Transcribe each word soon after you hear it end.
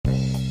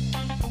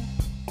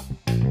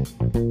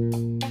You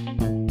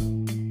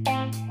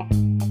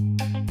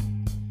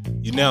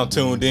now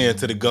tuned in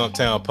to the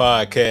Gumptown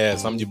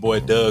Podcast. I'm your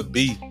boy Doug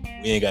B.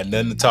 We ain't got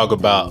nothing to talk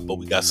about, but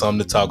we got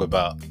something to talk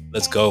about.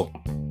 Let's go.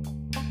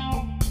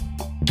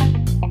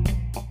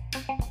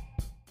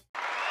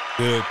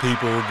 Good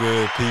people.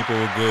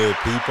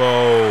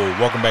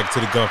 Welcome back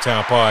to the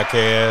Gumptown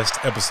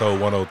Podcast,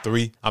 episode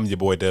 103. I'm your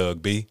boy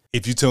Doug B.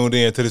 If you tuned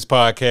in to this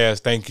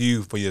podcast, thank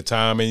you for your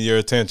time and your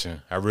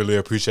attention. I really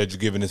appreciate you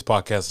giving this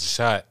podcast a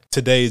shot.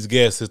 Today's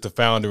guest is the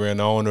founder and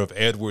owner of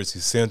Edwards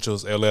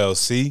Essentials,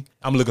 LLC.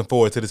 I'm looking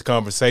forward to this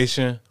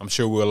conversation. I'm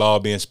sure we'll all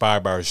be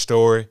inspired by her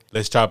story.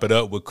 Let's chop it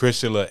up with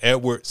Krishula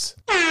Edwards.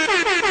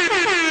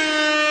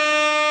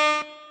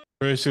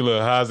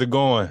 Krishula, how's it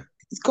going?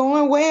 It's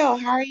going well.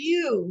 How are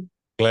you?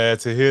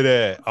 Glad to hear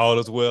that. All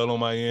is well on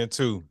my end,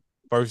 too.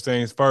 First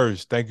things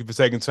first, thank you for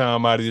taking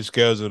time out of your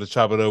schedule to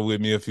chop it up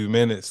with me a few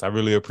minutes. I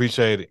really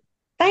appreciate it.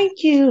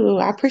 Thank you.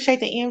 I appreciate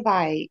the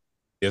invite.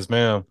 Yes,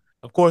 ma'am.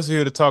 Of course,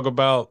 here to talk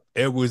about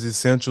Edwards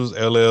Essentials,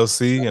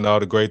 LLC, and all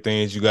the great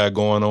things you got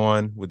going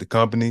on with the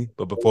company.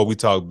 But before we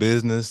talk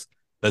business,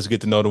 let's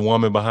get to know the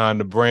woman behind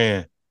the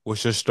brand.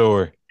 What's your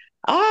story?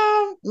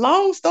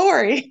 Long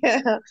story,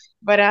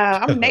 but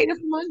I'm native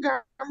from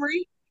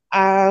Montgomery,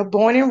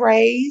 born and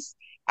raised.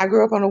 I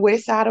grew up on the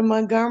west side of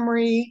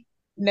Montgomery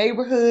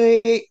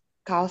neighborhood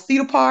called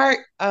Cedar Park,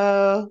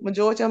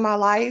 majority of my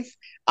life.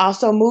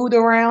 Also moved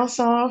around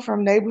some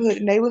from neighborhood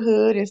to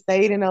neighborhood and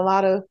stayed in a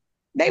lot of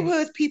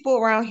neighborhoods people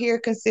around here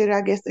consider,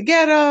 I guess, the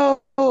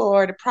ghetto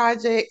or the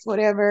projects,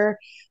 whatever,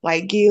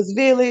 like Gibbs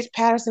Village,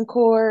 Patterson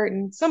Court,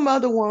 and some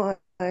other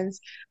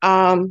ones.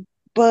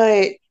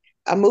 But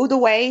I moved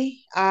away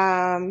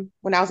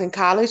when I was in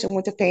college. I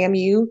went to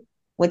FAMU,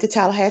 went to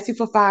Tallahassee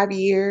for 5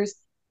 years,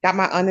 got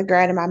my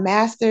undergrad and my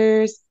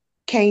master's,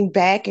 came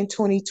back in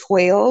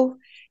 2012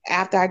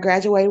 after I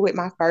graduated with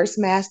my first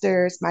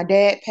master's. My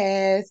dad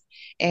passed,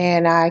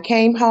 and I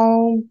came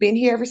home, been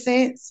here ever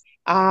since.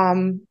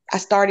 I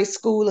started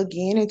school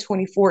again in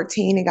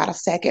 2014 and got a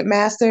second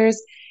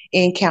master's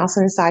in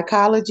counseling and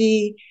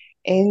psychology,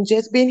 and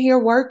just been here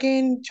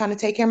working, trying to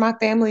take care of my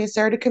family and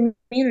serve the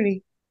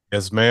community.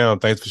 Yes, ma'am.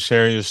 Thanks for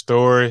sharing your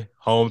story.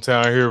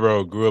 Hometown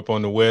hero, grew up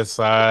on the west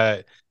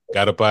side,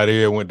 got up out of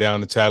here, went down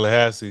to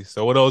Tallahassee.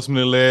 So what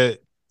ultimately led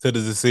to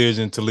the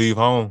decision to leave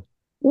home?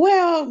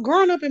 Well,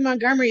 growing up in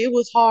Montgomery, it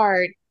was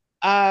hard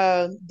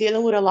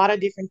dealing with a lot of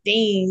different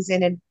things in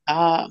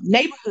the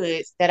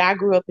neighborhoods that I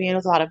grew up in. There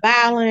was a lot of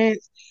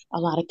violence, a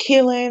lot of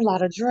killing, a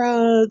lot of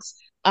drugs.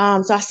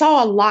 So I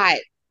saw a lot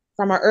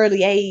from an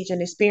early age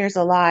and experienced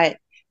a lot.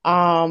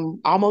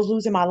 Almost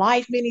losing my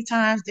life many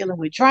times, dealing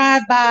with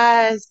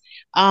drive-bys,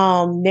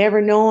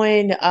 never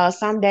knowing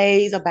some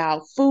days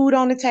about food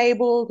on the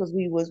table because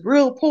we was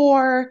real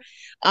poor.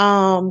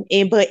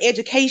 But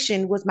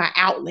education was my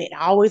outlet.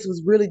 I always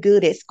was really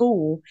good at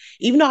school,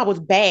 even though I was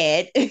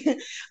bad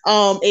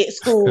at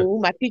school.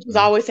 My teachers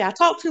always say I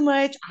talk too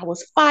much. I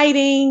was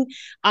fighting.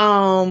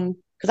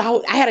 Because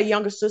I had a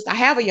younger sister. I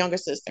have a younger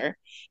sister.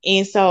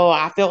 And so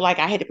I felt like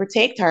I had to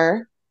protect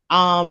her.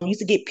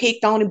 Used to get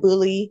picked on and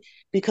bullied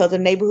because of the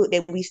neighborhood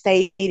that we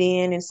stayed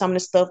in and some of the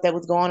stuff that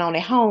was going on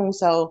at home.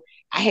 So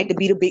I had to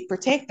be the big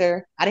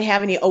protector. I didn't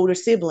have any older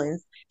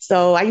siblings.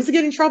 So I used to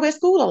get in trouble at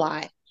school a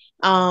lot.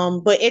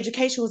 But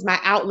education was my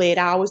outlet.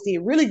 I always did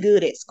really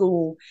good at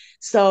school.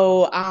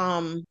 So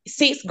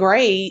sixth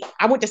grade,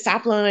 I went to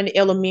Southland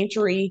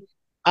Elementary,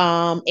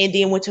 and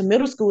then went to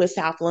middle school at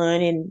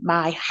Southland. And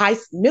my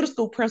middle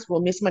school principal,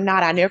 Miss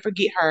Manada, I never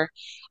forget her.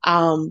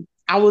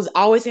 I was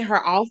always in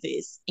her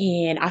office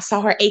and I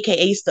saw her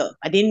AKA stuff.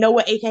 I didn't know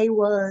what AKA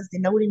was,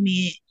 didn't know what it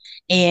meant.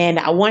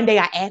 And one day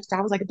I asked her,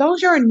 I was like,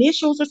 those your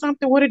initials or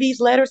something? What are these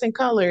letters and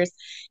colors?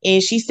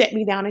 And she sat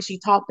me down and she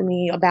talked to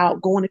me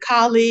about going to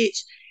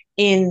college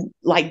and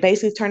like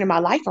basically turning my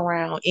life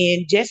around.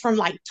 And just from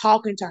like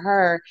talking to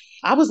her,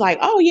 I was like,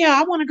 oh yeah,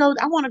 I want to go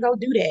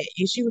do that.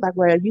 And she was like,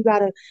 well, you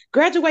gotta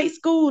graduate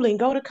school and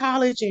go to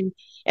college. And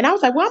I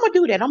was like, well, I'm gonna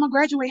do that. I'm gonna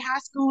graduate high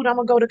school, I'm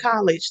gonna go to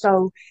college.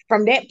 So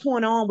from that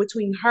point on,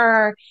 between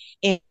her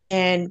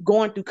and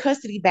going through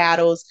custody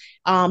battles,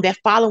 that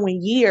following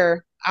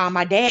year,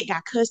 my dad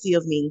got custody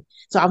of me.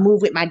 So I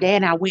moved with my dad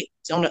and I went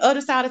on the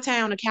other side of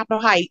town to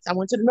Capitol Heights. I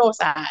went to the north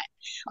side,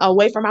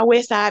 away from my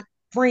west side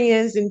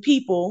friends and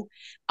people.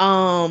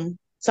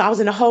 So I was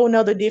in a whole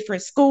nother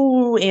different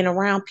school and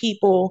around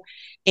people.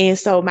 And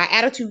so my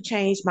attitude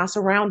changed, my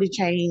surrounding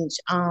changed.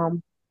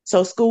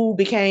 So school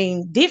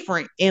became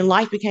different and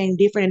life became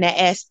different in that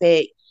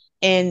aspect.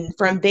 And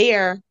from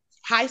there,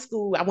 high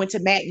school, I went to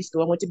magnet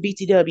school, I went to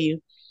BTW.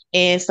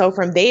 And so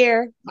from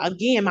there,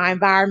 again, my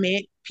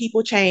environment,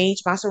 people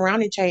changed, my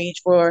surrounding changed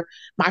for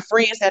my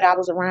friends that I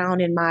was around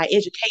in my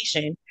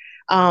education.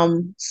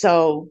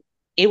 So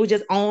it was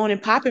just on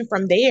and popping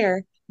from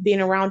there,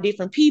 being around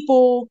different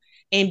people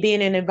and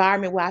being in an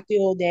environment where I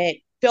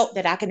felt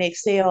that I can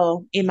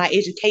excel in my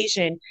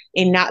education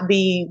and not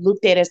be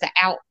looked at as the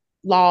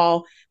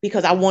outlaw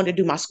because I wanted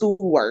to do my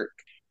schoolwork.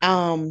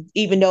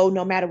 Even though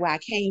no matter where I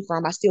came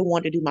from, I still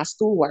wanted to do my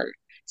schoolwork.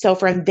 So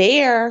from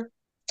there,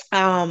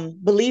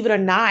 believe it or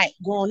not,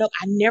 growing up,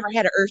 I never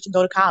had an urge to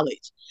go to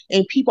college.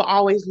 And people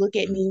always look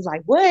at me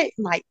like, what?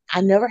 Like,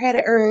 I never had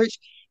an urge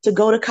to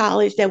go to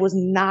college. That was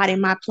not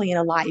in my plan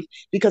of life.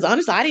 Because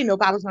honestly, I didn't know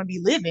if I was going to be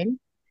living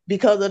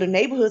because of the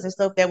neighborhoods and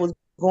stuff that was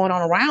going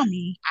on around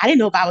me. I didn't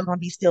know if I was going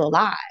to be still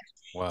alive.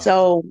 Wow.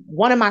 So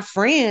one of my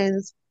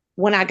friends,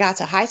 when I got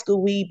to high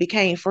school, we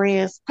became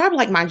friends probably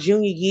like my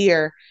junior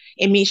year.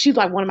 And me, she's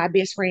like one of my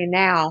best friends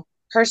now.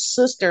 Her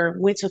sister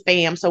went to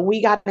FAM. So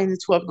we got into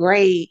 12th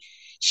grade.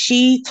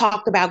 She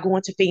talked about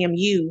going to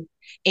FAMU.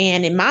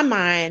 And in my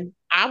mind,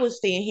 I was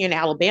staying here in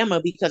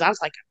Alabama because I was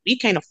like, we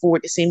can't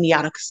afford to send me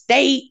out of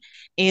state.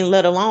 And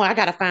let alone, I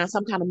got to find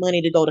some kind of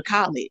money to go to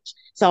college.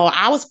 So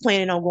I was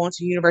planning on going to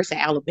the University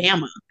of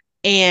Alabama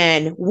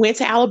and went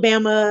to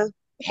Alabama,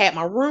 had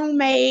my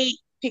roommate,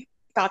 picked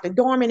out the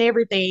dorm and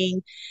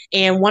everything.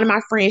 And one of my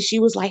friends, she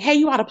was like, hey,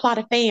 you ought to apply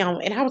to FAM.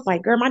 And I was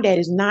like, girl, my dad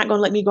is not going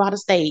to let me go out of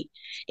state.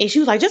 And she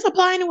was like, just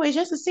apply anyway,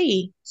 just to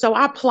see. So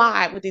I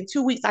applied. Within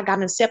 2 weeks, I got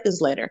an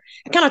acceptance letter.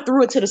 I kind of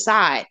threw it to the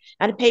side.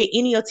 I didn't pay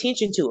any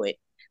attention to it.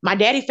 My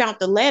daddy found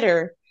the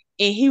letter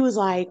and he was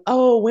like,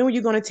 oh, when were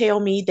you going to tell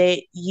me that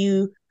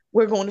you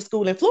were going to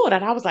school in Florida?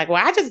 And I was like,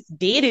 well, I just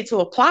did it to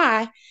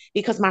apply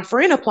because my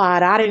friend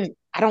applied.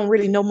 I don't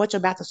really know much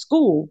about the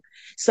school.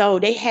 So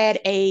they had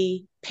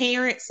a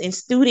parents and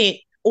student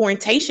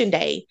orientation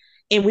day,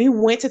 and we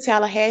went to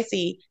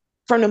Tallahassee.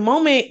 From the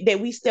moment that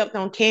we stepped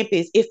on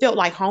campus, it felt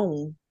like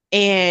home.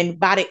 And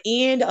by the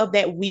end of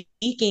that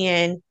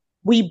weekend,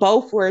 we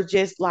both were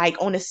just like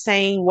on the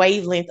same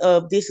wavelength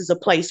of this is a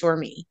place for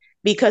me.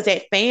 Because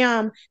at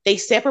FAM, they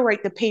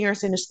separate the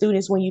parents and the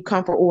students when you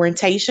come for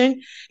orientation,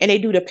 and they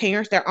do the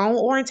parents their own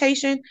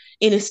orientation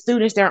and the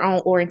students their own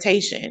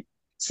orientation.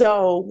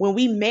 So when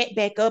we met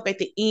back up at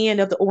the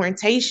end of the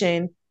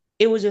orientation,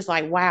 it was just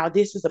like, wow,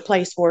 this is a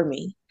place for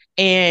me.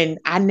 And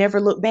I never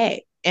looked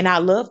back and I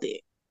loved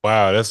it.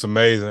 Wow, that's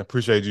amazing. I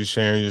appreciate you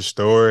sharing your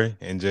story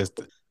and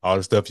just all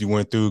the stuff you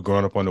went through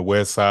growing up on the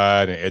West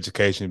Side and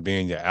education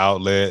being your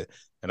outlet.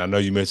 And I know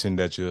you mentioned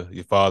that your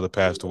father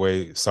passed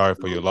away. Sorry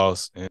for your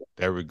loss in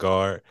that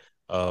regard.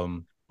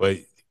 But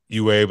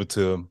you were able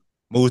to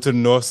move to the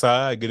North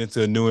Side, get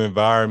into a new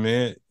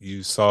environment.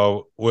 You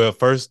saw, well,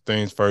 first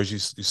things first,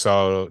 you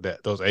saw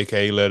that those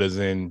AKA letters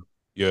in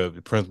your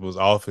principal's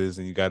office,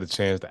 and you got a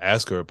chance to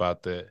ask her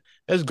about that.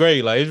 That's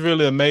great. Like, it's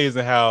really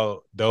amazing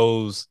how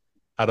those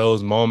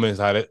moments,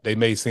 how they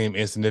may seem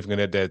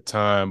insignificant at that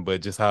time,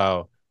 but just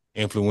how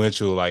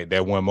influential like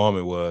that one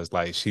moment was.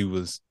 Like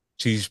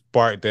she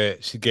sparked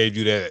that, she gave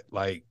you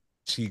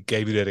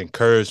that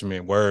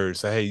encouragement word.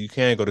 Say, hey, you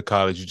can go to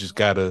college. You just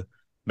gotta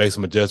make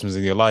some adjustments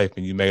in your life.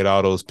 And you made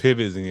all those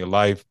pivots in your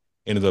life,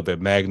 ended up at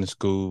magnet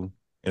school,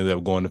 ended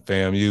up going to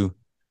FAMU.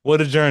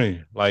 What a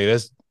journey. Like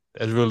that's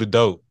really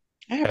dope.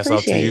 I That's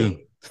all to appreciate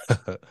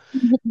you.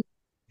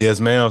 Yes,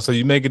 ma'am. So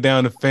you make it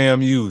down to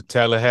FAMU,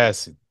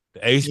 Tallahassee,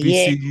 the it.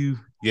 HBCU.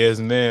 Yes,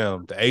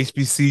 ma'am. The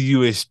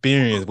HBCU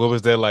experience. What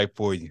was that like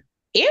for you?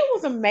 It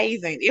was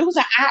amazing. It was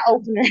an eye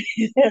opener,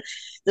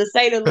 to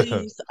say the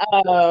least,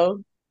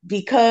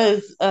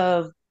 because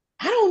of,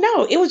 I don't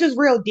know, it was just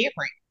real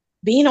different.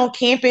 Being on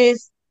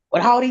campus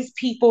with all these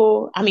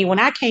people. I mean, when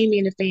I came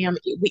into FAM,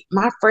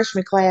 my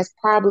freshman class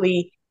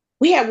probably,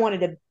 we had one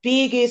of the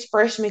biggest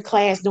freshman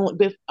class doing,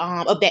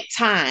 of that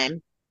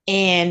time.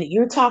 And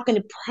you're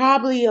talking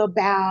probably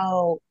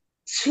about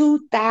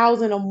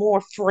 2,000 or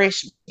more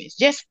freshmen,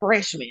 just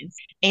freshmen.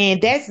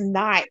 And that's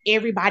not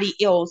everybody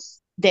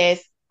else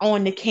that's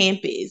on the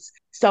campus.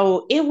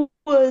 So it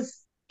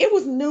was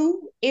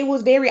new. It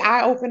was very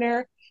eye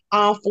opener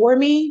for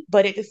me,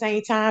 but at the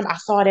same time, I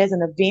saw it as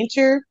an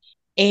adventure.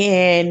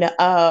 And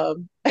I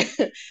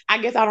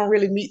guess I don't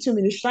really meet too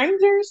many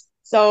strangers.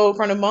 So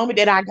from the moment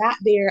that I got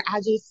there, I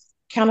just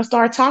kind of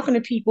started talking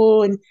to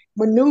people and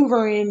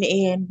maneuvering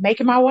and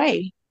making my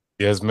way.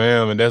 Yes,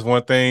 ma'am. And that's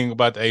one thing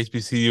about the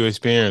HBCU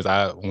experience.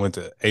 I went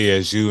to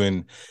ASU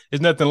and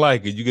it's nothing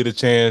like it. You get a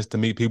chance to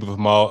meet people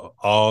from all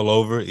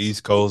over,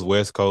 East Coast,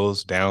 West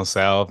Coast, down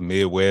south,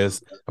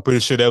 Midwest. I'm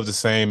pretty sure that was the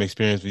same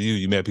experience for you.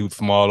 You met people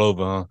from all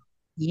over,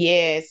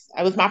 Yes,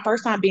 it was my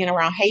first time being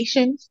around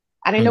Haitians.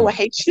 I didn't know huh? what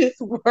Haitians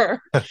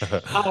were.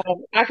 Hmm.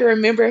 I can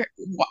remember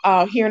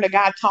hearing a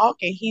guy talk,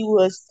 and he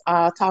was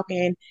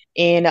talking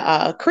in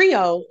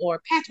Creole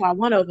or Patois,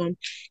 one of them.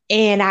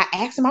 And I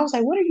asked him, I was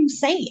like, "What are you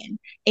saying?"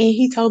 And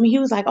he told me, he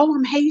was like, "Oh,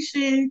 I'm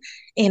Haitian,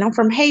 and I'm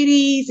from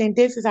Haiti, and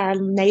this is our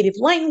native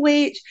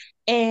language."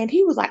 And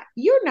he was like,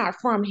 "You're not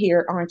from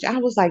here, aren't you?" I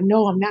was like,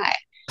 "No, I'm not."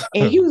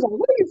 And he was like,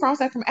 "Where are you from?" I was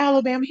like, "From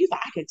Alabama." He's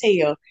like, "I can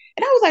tell."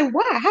 And I was like,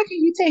 "Why? How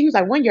can you tell?" He was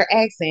like, "One, your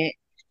accent."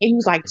 And he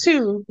was like,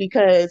 "Two,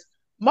 because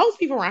most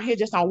people around here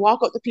just don't walk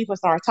up to people and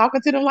start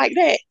talking to them like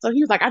that." So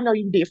he was like, "I know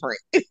you different."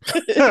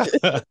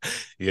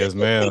 Yes,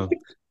 ma'am.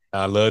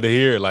 I love to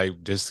hear it.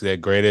 Like just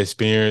that great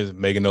experience,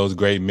 making those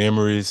great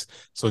memories.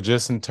 So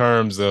just in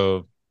terms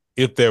of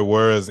if there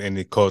was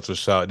any culture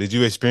shock, did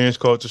you experience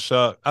culture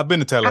shock? I've been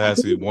to I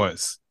Tallahassee did.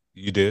 once.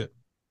 You did?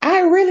 I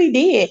really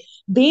did.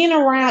 Being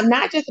around,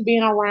 not just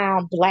being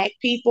around Black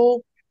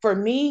people, for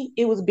me,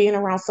 it was being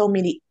around so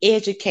many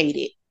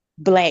educated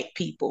Black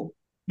people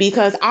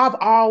because I've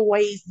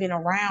always been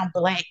around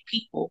Black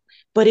people,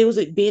 but it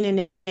was being in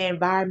an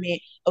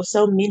environment of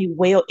so many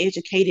well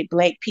educated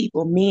Black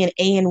people, men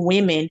and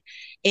women,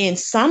 and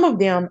some of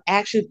them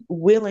actually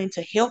willing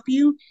to help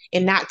you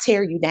and not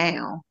tear you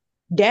down.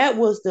 That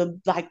was the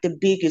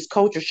biggest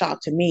culture shock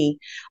to me,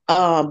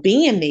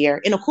 being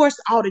there, and of course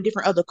all the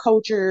different other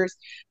cultures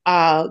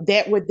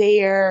that were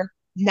there.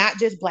 Not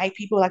just Black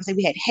people, like I said,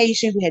 we had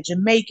Haitians, we had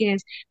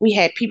Jamaicans, we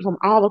had people from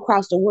all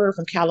across the world,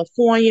 from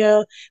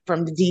California,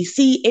 from the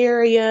DC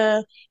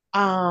area.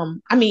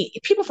 I mean,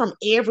 people from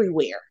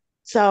everywhere.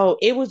 So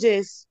it was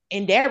just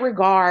in that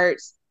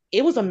regards,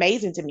 it was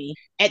amazing to me.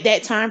 At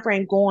that time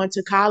frame going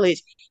to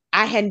college,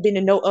 I hadn't been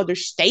to no other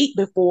state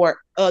before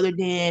other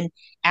than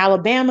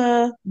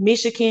Alabama,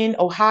 Michigan,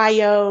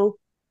 Ohio,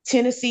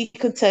 Tennessee,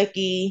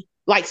 Kentucky,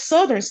 like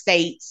southern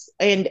states,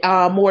 and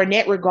more in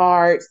that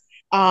regards,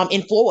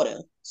 in Florida.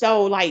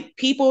 So like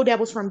people that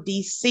was from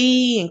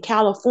DC and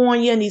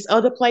California and these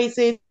other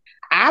places,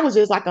 I was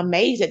just like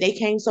amazed that they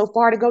came so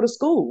far to go to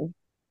school.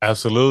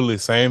 Absolutely.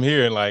 Same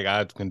here. And like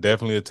I can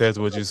definitely attest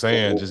to what you're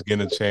saying. Just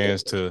getting a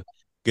chance to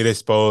get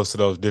exposed to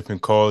those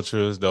different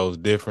cultures, those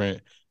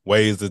different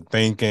ways of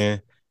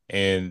thinking.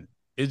 And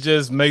it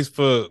just makes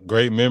for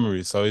great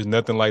memories. So it's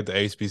nothing like the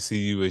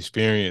HBCU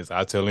experience.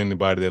 I tell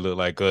anybody that look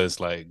like us,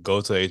 like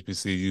go to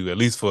HBCU at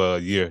least for a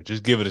year.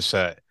 Just give it a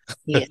shot.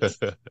 Yes.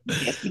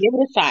 Yes, give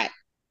it a shot.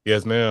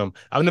 Yes, ma'am.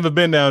 I've never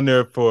been down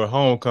there for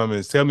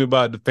homecomings. Tell me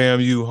about the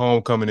FAMU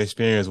homecoming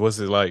experience. What's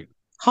it like?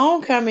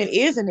 Homecoming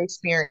is an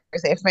experience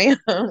at fam.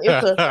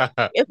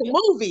 It's a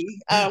movie.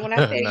 When I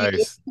tell you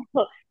Nice.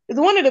 it's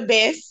one of the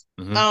best.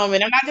 Hmm.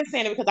 And I'm not just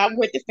saying it because I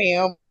went to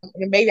fam,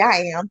 and maybe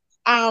I am.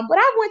 But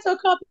I went to a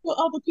couple of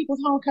other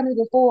people's homecomings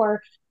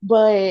before.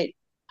 But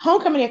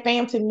homecoming at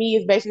fam to me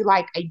is basically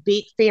like a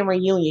big family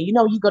reunion. You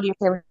know, you go to your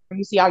family,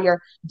 you see all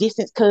your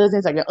distant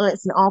cousins or your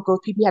aunts and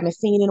uncles, people you haven't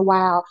seen in a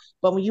while.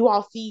 But when you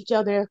all see each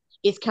other,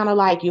 it's kind of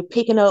like you're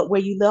picking up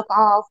where you left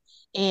off,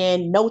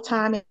 and no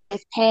time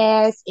has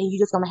passed, and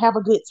you're just gonna have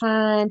a good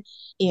time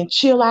and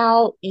chill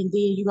out, and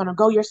then you're gonna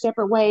go your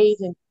separate ways,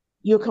 and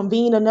you'll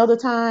convene another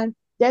time.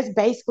 That's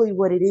basically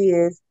what it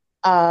is.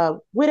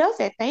 With us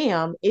at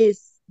fam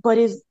is, but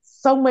it's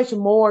so much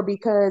more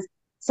because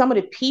some of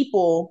the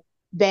people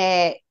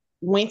that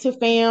went to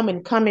fam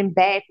and coming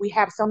back, we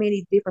have so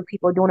many different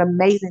people doing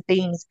amazing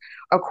things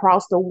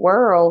across the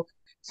world.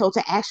 So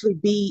to actually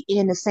be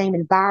in the same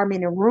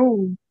environment and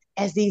room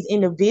as these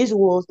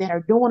individuals that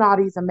are doing all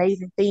these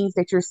amazing things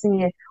that you're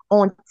seeing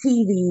on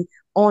TV,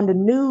 on the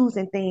news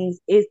and things,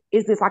 is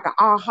this like an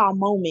aha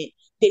moment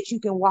that you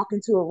can walk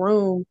into a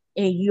room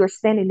and you're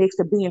standing next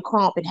to being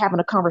Crump and having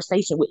a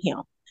conversation with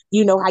him.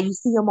 You know how you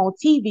see him on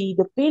TV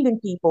defending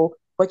people,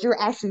 but you're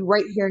actually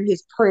right here in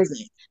his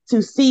presence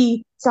to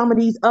see some of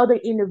these other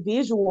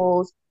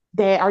individuals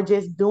that are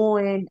just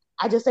doing,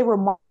 I just say,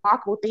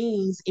 remarkable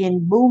things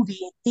in movie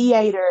and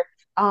theater,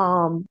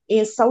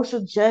 in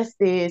social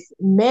justice,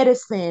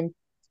 medicine,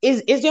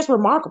 is just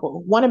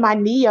remarkable. One of my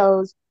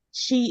neos,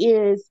 she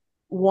is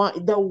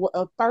one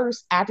the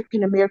first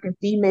African American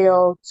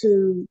female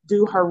to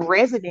do her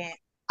resident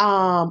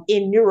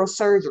in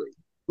neurosurgery.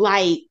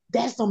 Like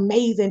that's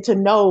amazing to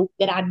know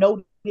that I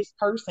know this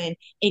person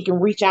and can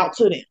reach out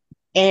to them.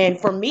 And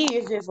for me,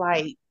 it's just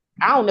like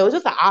I don't know, it's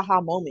just an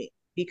aha moment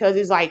because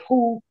it's like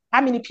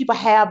how many people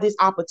have this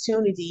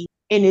opportunity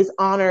and this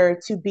honor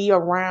to be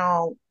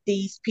around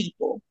these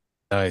people.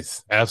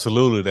 Nice.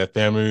 Absolutely. That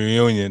family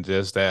reunion,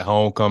 just that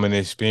homecoming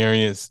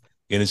experience,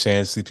 getting a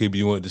chance to see people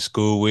you went to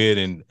school with.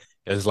 And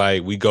it's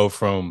like we go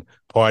from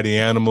party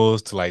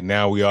animals to like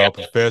now we all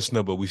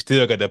professional, but we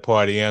still got that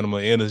party animal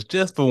in us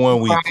just for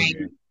one Right,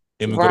 weekend.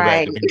 Then we go back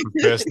right. to being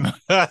professional.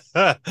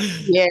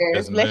 Yes,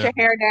 Yes, let your ma'am.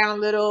 hair down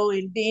a little,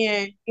 and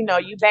then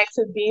you back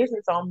to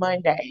business on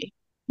Monday.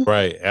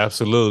 Right,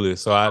 absolutely.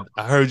 So I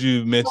heard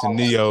you mention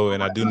Neo,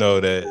 and I do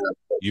know that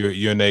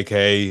you're an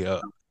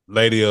AKA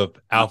lady of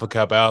Alpha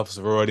Kappa Alpha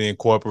Sorority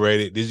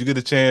Incorporated. Did you get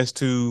a chance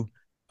to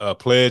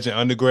pledge an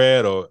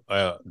undergrad or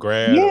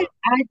grad Yes,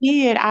 or I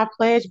did. I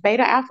pledged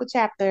Beta Alpha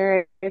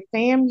chapter at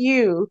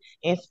FAMU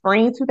in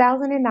spring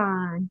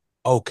 2009.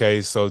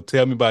 okay, so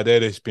tell me about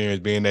that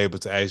experience being able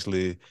to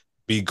actually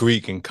be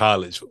Greek in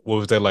college. What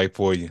was that like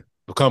for you?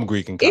 Become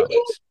Greek in It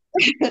was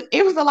college.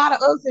 it was a lot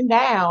of ups and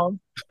downs.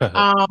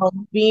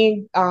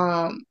 Being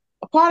a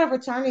part of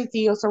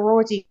fraternity or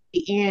sorority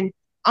in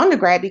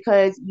undergrad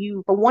because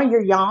for one,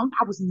 you're young.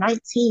 I was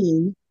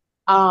 19.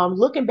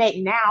 Looking back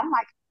now, I'm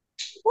like,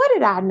 what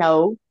did I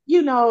know?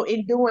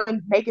 In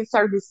doing making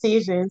certain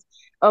decisions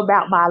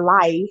about my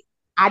life.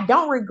 I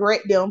don't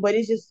regret them, but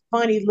it's just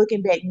funny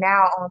looking back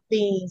now on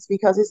things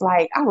because it's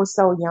like I was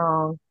so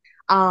young.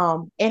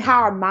 And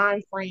how our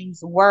mind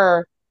frames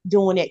were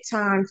during that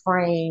time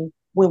frame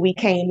when we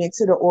came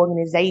into the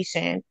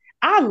organization.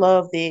 I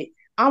loved it.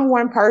 I'm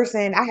one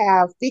person. I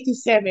have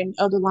 57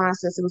 other line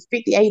sisters. It was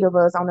 58 of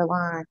us on the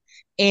line.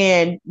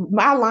 And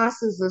my line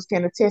sisters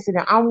can attest to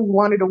that. I'm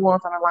one of the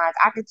ones on the lines.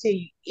 I can tell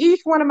you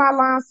each one of my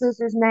line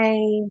sisters'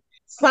 name,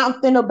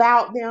 something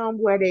about them,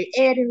 where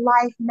they're at in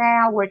life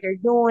now, what they're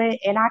doing,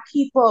 and I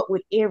keep up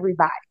with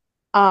everybody.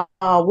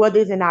 Whether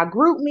it's in our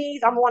group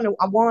meets, I'm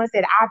ones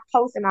that I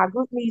post in our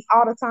group meets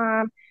all the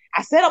time.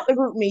 I set up the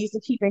group meets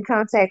to keep in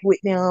contact with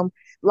them.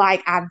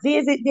 Like I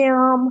visit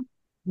them,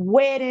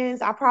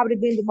 weddings. I probably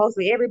been to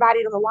mostly everybody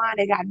on the line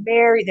that got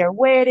married, their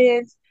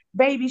weddings,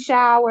 baby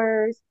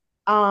showers.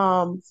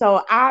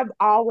 So I've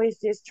always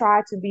just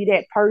tried to be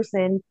that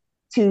person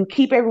to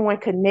keep everyone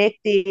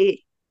connected,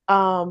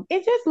 and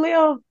just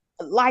live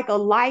like a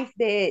life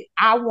that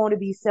I want to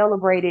be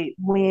celebrated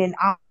when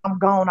I'm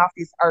gone off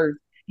this earth.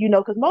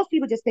 Because most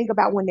people just think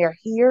about when they're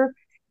here,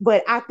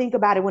 but I think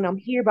about it when I'm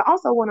here, but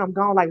also when I'm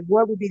gone. Like,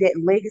 what would be that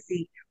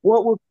legacy?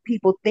 What would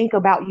people think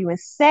about you and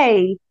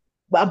say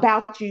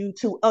about you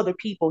to other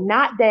people?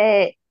 Not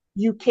that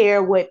you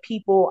care what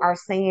people are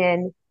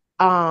saying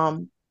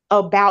um,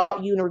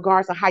 about you in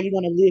regards to how you're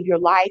going to live your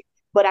life,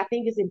 but I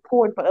think it's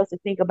important for us to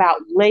think about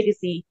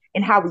legacy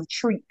and how we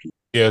treat people.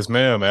 Yes,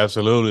 ma'am.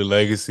 Absolutely.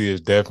 Legacy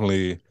is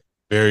definitely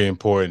very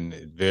important,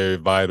 very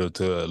vital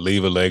to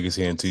leave a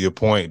legacy. And to your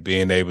point,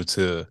 being able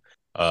to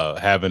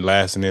have a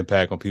lasting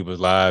impact on people's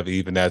lives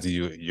even after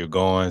you're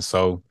gone.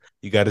 So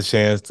you got a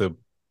chance to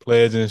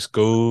pledge in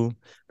school.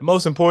 The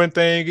most important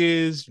thing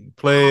is you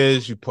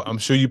pledge. I'm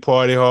sure you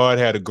party hard,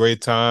 had a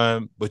great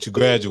time, but you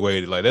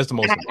graduated. Like that's the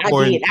most I did.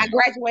 important I thing.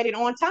 graduated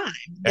on time.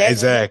 That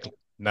Exactly.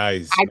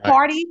 Nice. I Nice.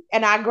 partied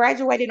and I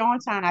graduated on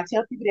time. I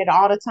tell people that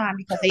all the time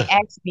because they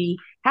ask me,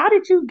 "How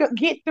did you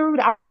get through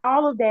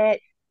all of that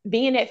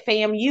being at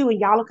FAMU and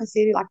y'all are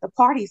considered like the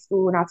party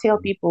school?" And I tell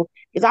people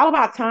it's all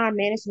about time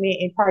management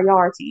and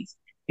priorities,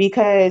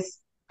 because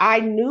I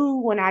knew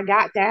when I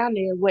got down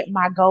there what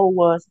my goal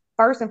was.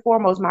 First and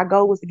foremost, my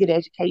goal was to get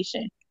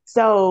education.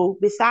 So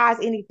besides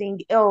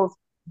anything else,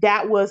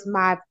 that was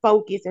my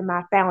focus and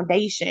my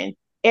foundation.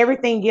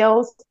 Everything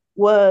else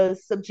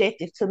was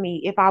subjective to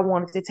me if I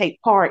wanted to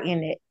take part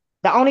in it.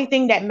 The only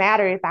thing that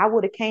mattered, if I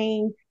would have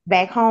came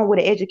back home with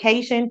an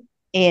education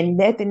and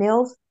nothing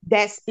else,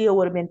 that still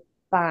would have been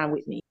fine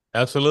with me.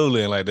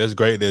 Absolutely. And like that's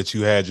great that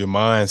you had your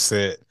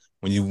mindset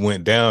when you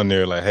went down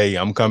there, like, hey,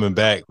 I'm coming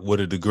back with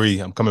a degree.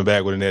 I'm coming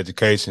back with an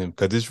education.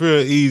 Because it's real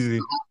easy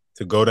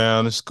to go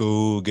down to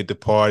school, get the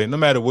party, no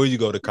matter where you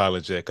go to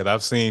college at. Because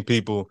I've seen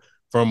people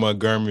from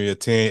Montgomery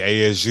attend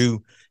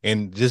ASU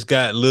and just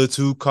got a little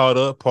too caught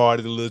up,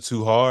 partied a little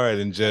too hard,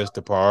 and just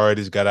the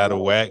priorities got out of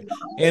whack.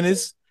 And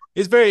it's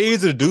very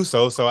easy to do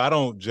so. So I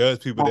don't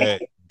judge people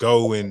that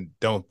go and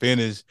don't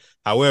finish.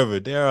 However,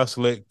 there are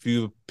select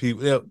few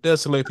people.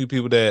 There's select few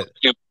people that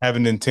have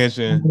an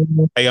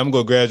intention. Hey, I'm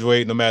gonna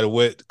graduate no matter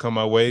what come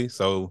my way.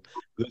 So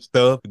good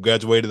stuff.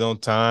 Graduated on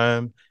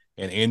time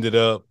and ended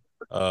up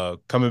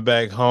coming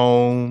back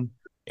home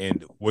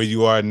and where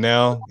you are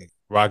now,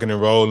 rocking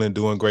and rolling,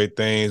 doing great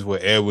things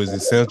with Edwards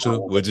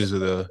Essential, which is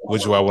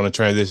what I want to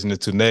transition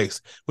into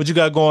next. What you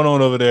got going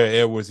on over there at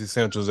Edwards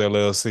Essentials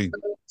LLC?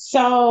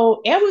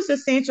 So it was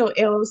Essential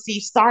LLC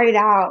started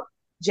out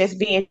just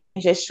being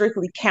just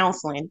strictly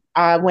counseling.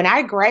 When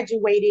I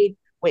graduated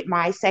with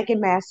my second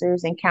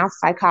master's in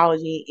counseling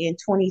psychology in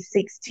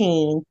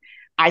 2016,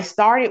 I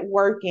started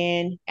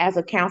working as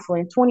a counselor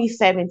in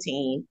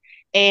 2017.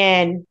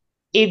 And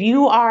if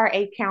you are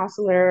a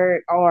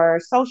counselor or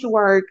social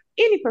work,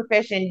 any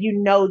profession, you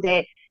know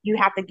that you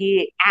have to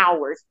get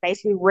hours,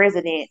 basically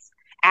residence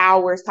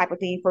hours type of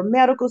thing for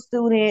medical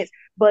students.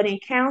 But in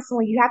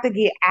counseling, you have to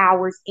get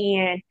hours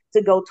in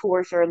to go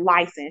towards your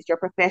license, your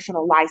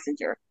professional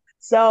licensure.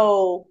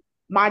 So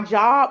my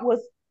job was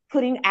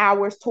putting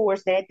hours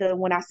towards that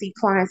when I see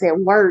clients at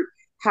work.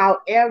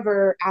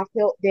 However, I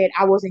felt that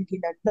I wasn't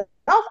getting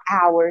enough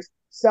hours.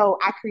 So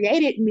I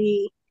created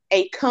me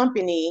a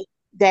company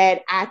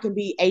that I can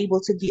be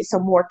able to get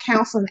some more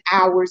counseling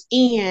hours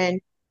in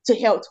to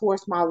help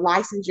towards my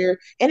licensure,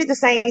 and at the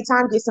same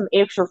time get some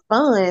extra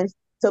funds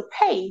to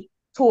pay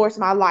towards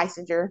my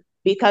licensure,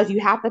 because you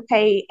have to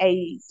pay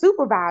a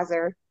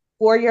supervisor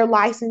for your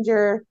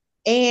licensure,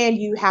 and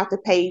you have to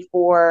pay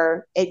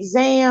for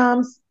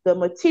exams, the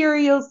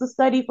materials to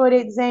study for the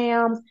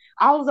exams.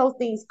 All of those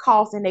things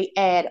cost and they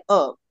add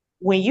up.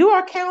 When you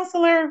are a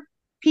counselor,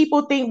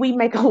 people think we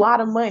make a lot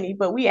of money,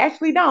 but we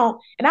actually don't.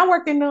 And I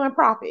worked in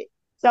nonprofit,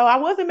 so I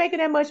wasn't making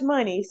that much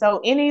money. So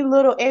any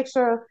little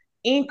extra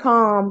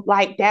income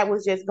like that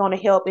was just going to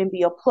help and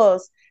be a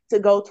plus to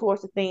go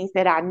towards the things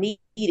that I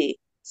needed.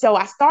 So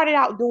I started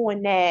out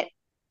doing that.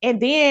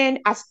 And then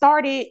I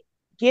started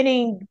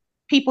getting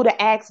people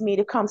to ask me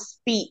to come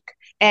speak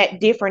at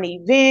different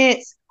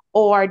events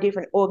or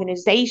different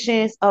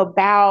organizations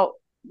about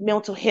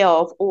mental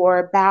health or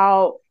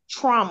about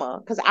trauma,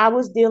 because I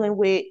was dealing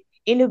with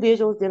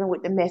individuals dealing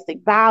with domestic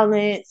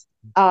violence,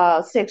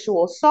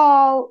 sexual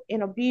assault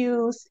and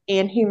abuse,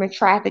 and human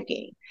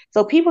trafficking.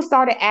 So people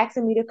started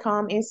asking me to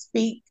come and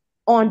speak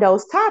on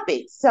those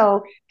topics.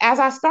 So as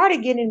I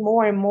started getting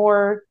more and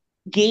more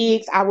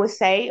gigs, I would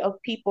say, of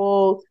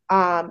people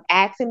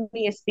asking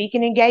me and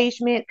speaking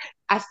engagement,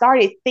 I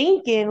started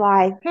thinking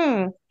like,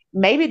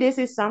 maybe this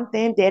is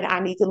something that I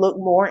need to look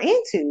more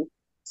into.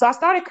 So I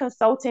started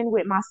consulting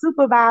with my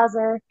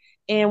supervisor,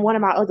 and one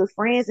of my other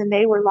friends, and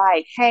they were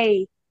like,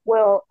 "Hey,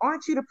 well,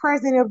 aren't you the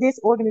president of this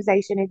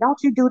organization? And don't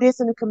you do this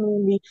in the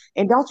community?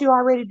 And don't you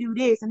already do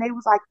this?" And they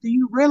was like, "Do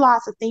you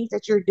realize the things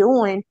that you're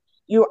doing?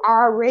 You're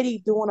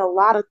already doing a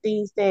lot of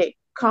things that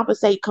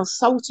compensate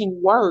consulting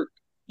work.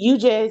 You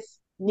just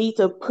need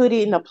to put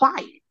it and apply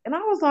it." And I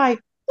was like,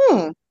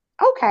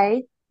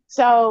 okay.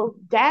 So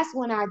that's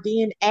when I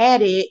then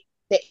added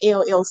the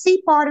LLC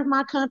part of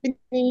my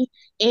company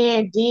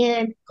and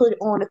then put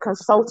on the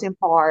consulting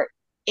part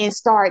and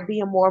start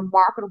being more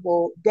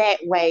marketable that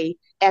way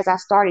as I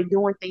started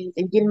doing things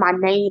and getting my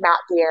name out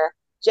there.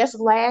 Just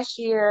last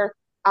year,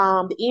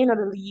 the end of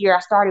the year, I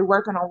started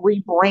working on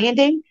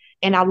rebranding,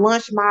 and I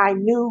launched my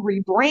new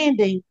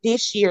rebranding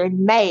this year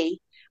in May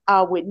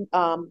with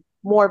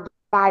more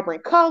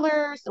vibrant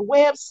colors, a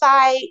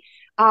website,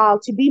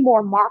 to be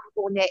more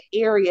marketable in that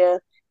area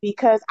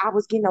because I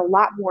was getting a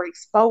lot more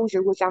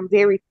exposure, which I'm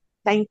very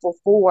thankful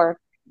for.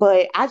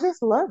 But I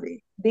just love it,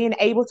 being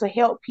able to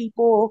help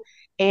people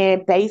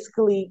and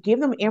basically give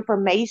them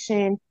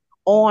information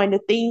on the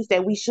things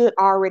that we should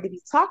already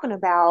be talking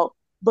about,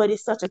 but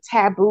it's such a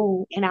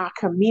taboo in our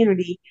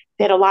community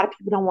that a lot of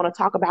people don't want to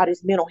talk about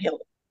is mental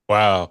health.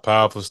 Wow,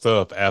 powerful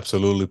stuff.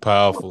 Absolutely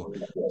powerful.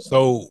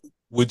 So,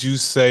 would you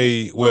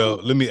say, well,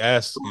 let me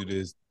ask you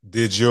this.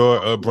 Did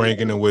your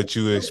upbringing and what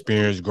you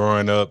experienced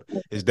growing up,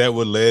 is that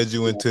what led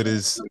you into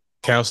this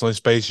counseling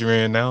space you're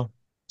in now?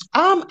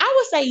 I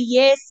would say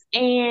yes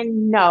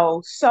and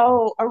no.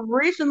 So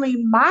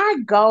originally my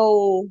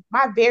goal,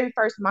 my very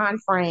first mind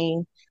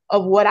frame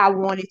of what I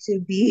wanted to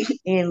be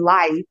in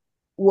life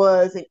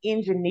was an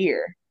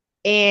engineer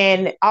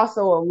and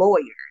also a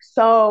lawyer.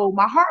 So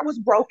my heart was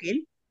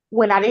broken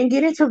when I didn't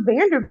get into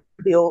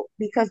Vanderbilt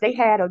because they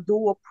had a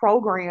dual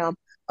program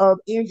of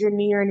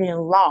engineering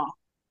and law.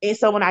 And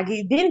so when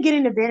didn't get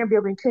into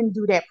Vanderbilt and couldn't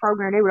do that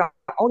program, they were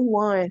the only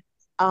one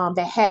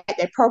that had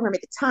that program at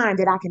the time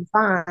that I can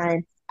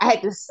find. I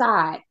had to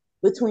decide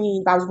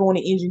between if I was going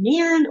to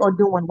engineering or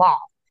doing law.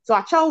 So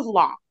I chose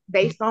law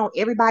based on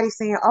everybody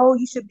saying, "Oh,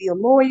 you should be a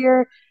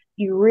lawyer.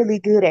 You're really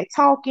good at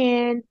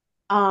talking."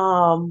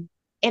 And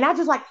I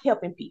just like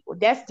helping people.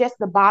 That's just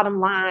the bottom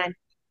line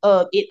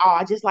of it all.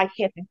 I just like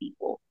helping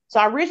people. So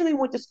I originally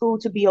went to school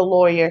to be a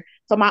lawyer.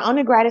 So my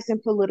undergrad is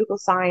in political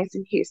science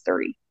and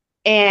history.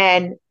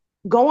 And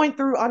going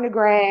through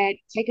undergrad,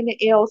 taking the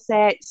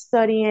LSAT,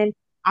 studying,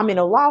 I'm in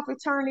a law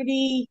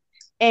fraternity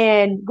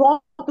and going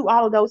through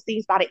all of those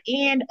things. By the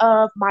end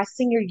of my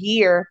senior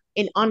year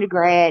in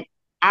undergrad,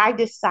 I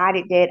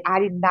decided that I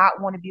did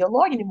not want to be a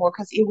lawyer anymore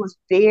because it was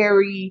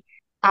very,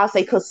 I'll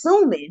say,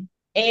 consuming.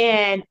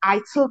 And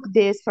I took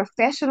this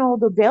professional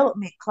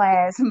development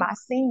class my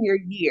senior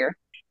year.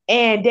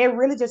 And that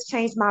really just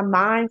changed my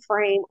mind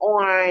frame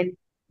on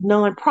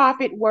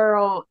nonprofit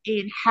world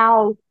and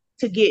how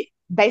to get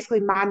basically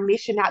my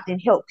mission out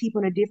and help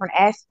people in a different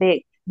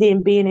aspect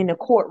than being in the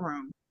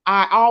courtroom.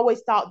 I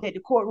always thought that the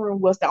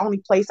courtroom was the only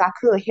place I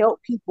could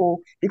help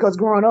people because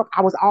growing up,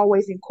 I was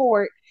always in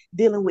court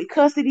dealing with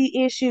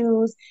custody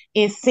issues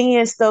and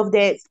seeing stuff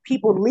that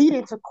people lead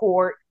into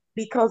court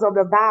because of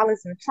the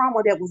violence and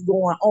trauma that was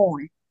going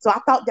on. So I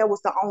thought that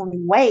was the only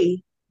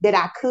way that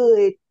I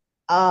could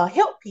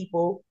help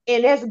people.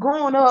 And as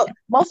growing up,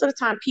 most of the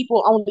time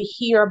people only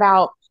hear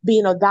about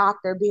being a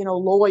doctor, being a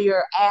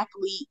lawyer,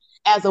 athlete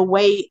as a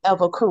way of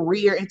a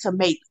career and to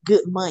make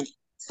good money.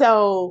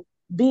 So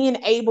being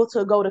able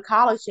to go to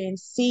college and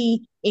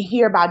see and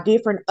hear about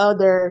different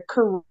other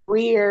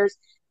careers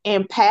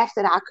and paths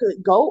that I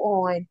could go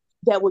on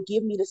that would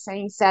give me the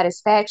same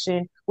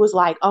satisfaction was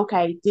like,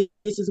 okay,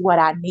 this is what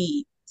I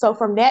need. So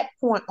from that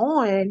point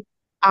on,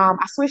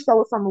 I switched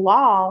over from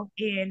law,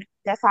 and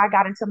that's how I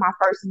got into my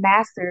first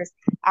master's.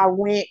 I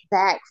went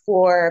back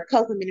for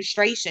public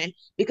administration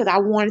because I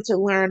wanted to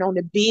learn on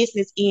the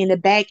business end, the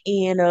back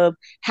end of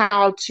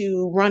how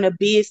to run a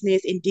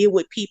business and deal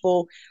with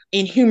people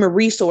in human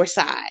resource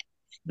side.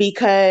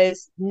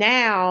 Because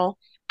now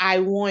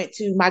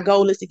my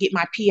goal is to get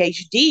my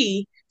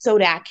PhD so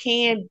that I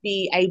can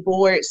be a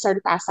board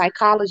certified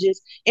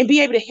psychologist and be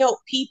able to help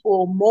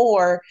people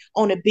more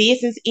on the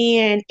business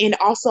end and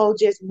also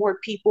just more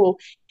people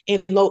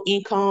in low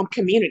income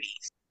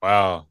communities.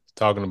 Wow,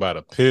 talking about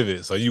a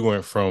pivot. So you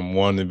went from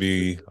wanting to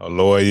be a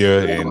lawyer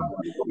and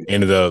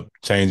ended up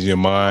changing your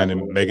mind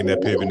and making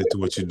that pivot into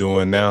what you're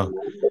doing now.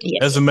 That's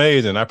Yes.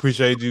 amazing. I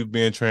appreciate you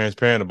being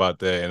transparent about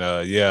that.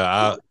 And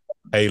yeah,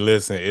 hey,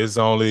 listen, it's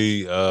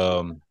only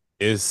a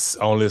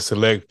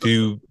select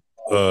few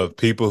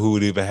people who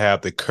would even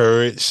have the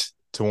courage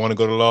to want to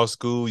go to law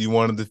school. You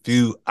one of the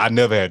few. I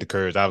never had the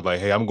courage. I was like,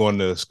 hey, I'm going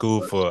to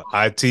school for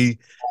IT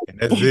and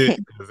that's it.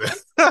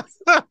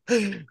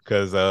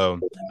 Because now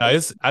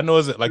I know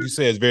it's like you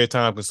said, it's very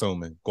time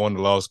consuming going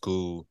to law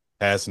school,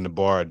 passing the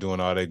bar, doing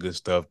all that good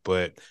stuff.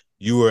 But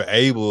you were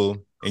able,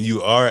 and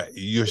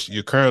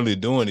you're currently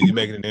doing it. You're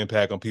making an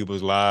impact on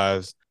people's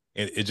lives,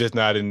 and it's just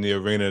not in the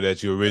arena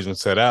that you originally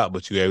set out,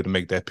 but you're able to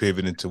make that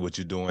pivot into what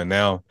you're doing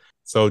now.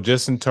 So,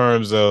 just in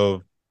terms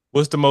of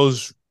what's the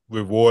most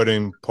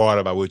rewarding part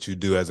about what you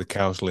do as a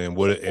counselor,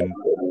 and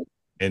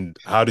And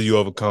how have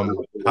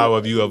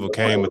you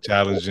overcame a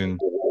challenging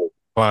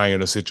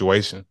client or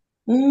situation?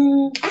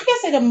 I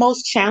guess say the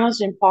most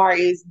challenging part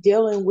is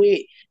dealing with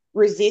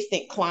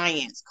resistant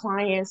clients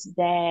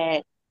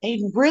that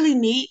they really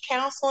need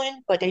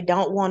counseling, but they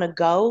don't want to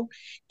go,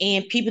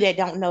 and people that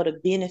don't know the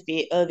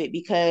benefit of it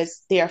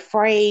because they're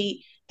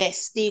afraid that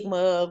stigma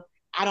of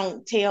I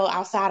don't tell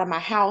outside of my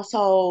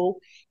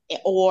household,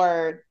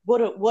 or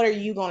what are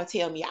you going to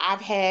tell me?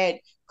 I've had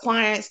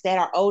clients that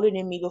are older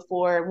than me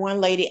before.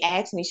 One lady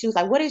asked me, she was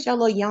like, "What is your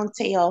little young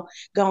tail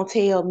gonna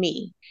tell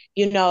me?"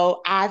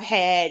 I've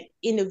had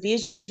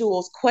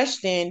individuals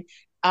question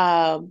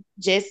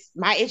just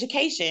my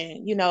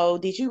education.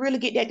 Did you really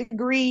get that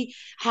degree?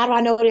 How do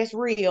I know that's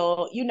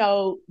real?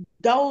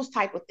 Those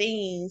type of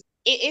things.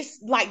 It's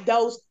like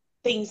those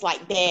things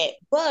like that.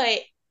 But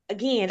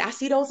again, I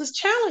see those as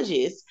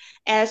challenges,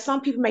 as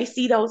some people may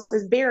see those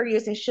as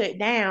barriers and shut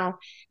down,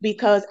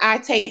 because I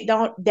take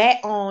that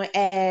on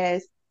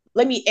as,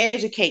 let me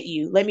educate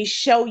you, let me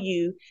show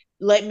you,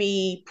 let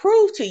me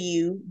prove to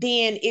you.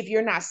 Then if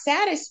you're not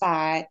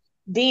satisfied,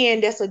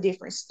 then that's a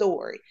different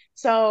story.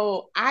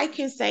 So I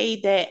can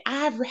say that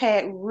I've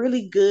had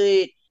really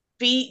good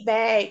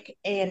feedback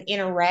and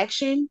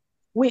interaction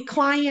with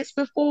clients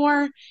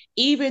before.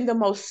 Even the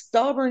most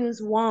stubborn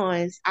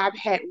ones, I've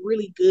had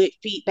really good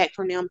feedback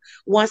from them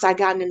once I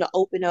got them to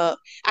open up.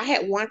 I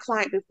had one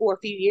client before a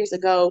few years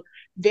ago.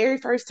 Very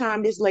first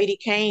time this lady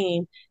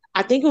came,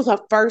 I think it was her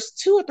first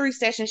 2 or 3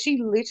 sessions.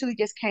 She literally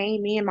just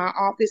came in my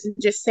office and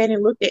just sat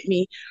and looked at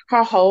me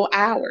her whole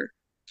hour,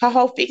 her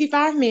whole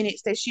 55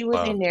 minutes that she was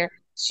in Wow. there.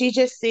 She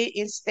just sit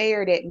and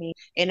stared at me,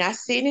 and I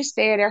sit and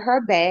stared at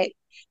her back.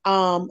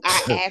 I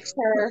asked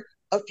her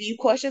a few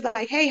questions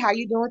like, "Hey, how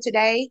you doing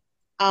today?"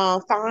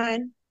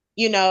 Fine.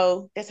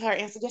 That's her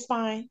answer, just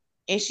fine.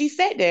 And she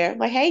sat there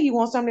like, "Hey, you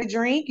want something to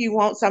drink? You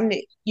want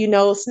something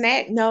to,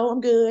 snack?" "No,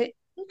 I'm good."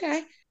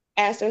 "Okay."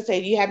 Asked her,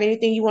 say, "Do you have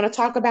anything you want to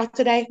talk about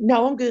today?"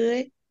 "No, I'm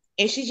good."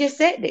 And she just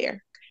sat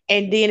there.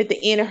 And then at the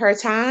end of her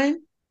time,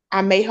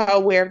 I made her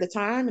aware of the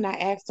time, and I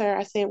asked her,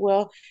 I said,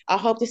 "Well, I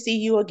hope to see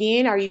you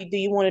again. Do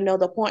you want to know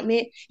the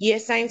appointment?"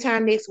 "Yes, same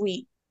time next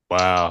week."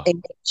 Wow.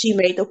 And she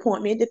made the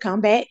appointment to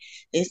come back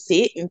and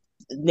sit, and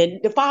then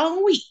the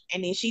following week.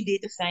 And then she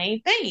did the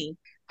same thing.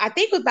 I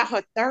think it was about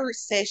her third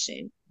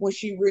session when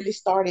she really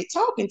started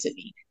talking to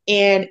me.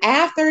 And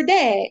after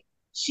that,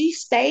 she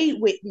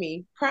stayed with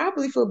me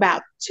probably for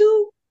about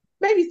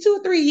maybe 2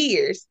 or 3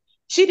 years.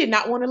 She did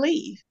not want to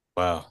leave.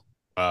 Wow.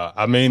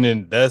 I mean,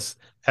 and that's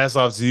hats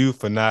off to you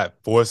for not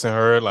forcing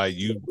her. Like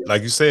you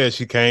said,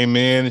 she came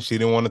in and she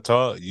didn't want to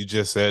talk. You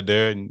just sat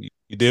there and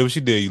you did what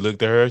she did. You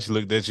looked at her, she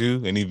looked at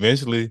you, and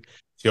eventually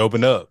she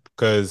opened up.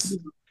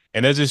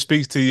 And that just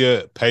speaks to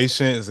your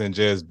patience and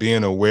just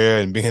being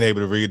aware and being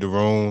able to read the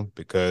room.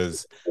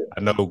 Because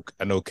I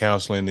know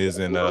counseling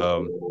isn't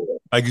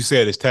like you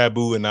said, it's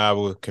taboo in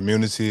our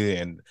community,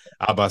 and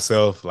I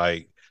myself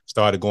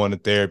started going to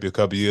therapy a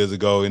couple years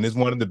ago, and it's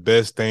one of the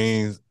best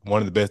things,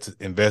 one of the best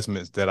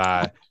investments that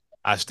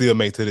I still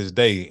make to this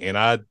day. And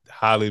I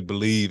highly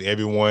believe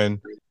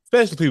everyone,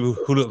 especially people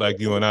who look like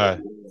you and I,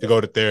 to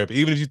go to therapy.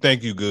 Even if you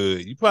think you're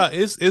good, you probably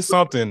it's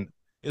something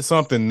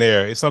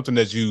there. It's something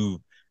that you've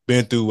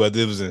been through, whether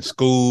it was in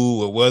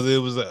school or whether it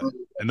was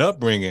an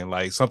upbringing,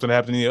 like something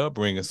happened in your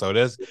upbringing. So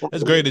that's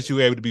great that you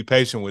were able to be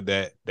patient with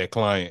that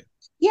client.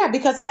 Yeah,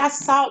 because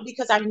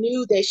I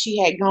knew that she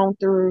had gone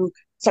through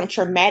some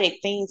traumatic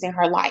things in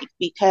her life,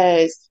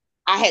 because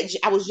I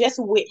was just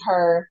with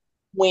her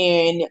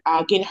when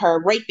getting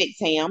her rape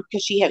exam,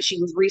 because she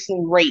was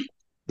recently raped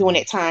during Mhm.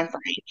 that time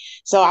frame.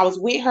 So I was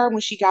with her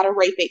when she got a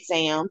rape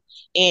exam,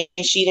 and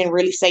she didn't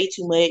really say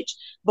too much,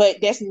 but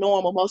that's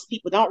normal. Most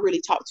people don't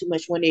really talk too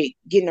much when they're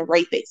getting a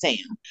rape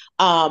exam.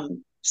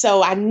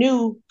 So I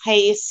knew,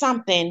 hey, it's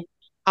something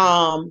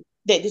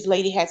that this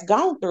lady has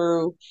gone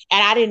through,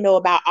 and I didn't know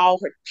about all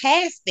her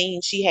past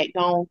things she had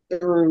gone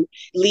through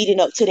leading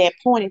up to that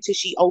point until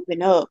she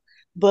opened up.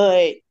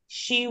 But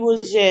she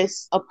was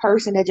just a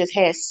person that just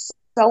has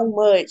so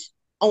much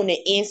on the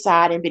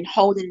inside and been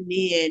holding it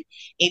in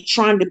and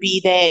trying to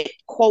be that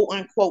quote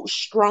unquote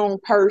strong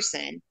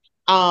person,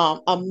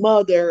 a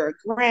mother, a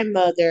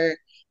grandmother.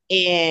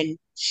 And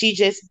she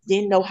just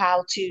didn't know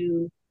how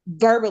to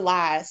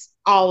verbalize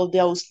all of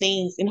those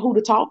things and who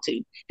to talk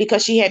to,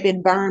 because she had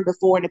been burned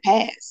before in the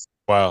past.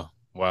 Wow.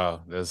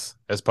 Wow. That's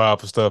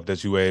powerful stuff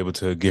that you were able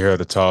to get her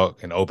to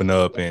talk and open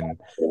up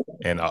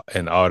and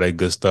all that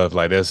good stuff.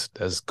 Like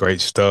that's great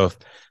stuff.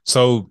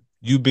 So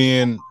you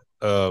being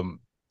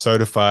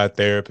certified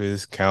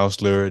therapist,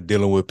 counselor,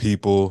 dealing with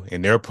people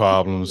and their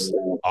problems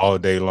all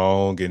day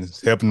long and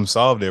helping them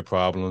solve their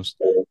problems.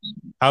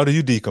 How do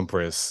you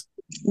decompress?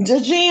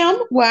 The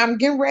gym, where I'm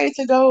getting ready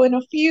to go in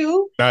a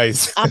few.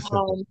 Nice.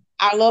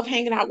 I love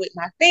hanging out with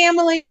my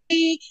family,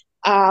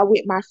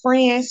 with my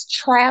friends,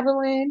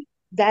 traveling.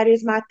 That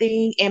is my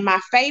thing. And my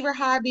favorite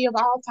hobby of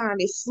all time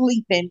is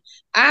sleeping.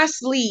 I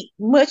sleep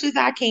much as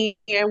I can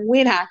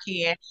when I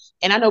can.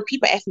 And I know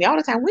people ask me all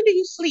the time, "When do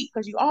you sleep?"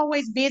 Because you're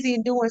always busy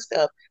and doing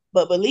stuff.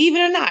 But believe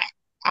it or not,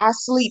 I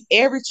sleep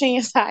every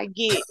chance I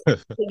get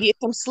to get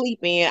some sleep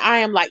in. I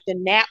am like the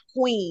nap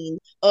queen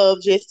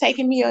of just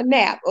taking me a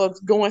nap, of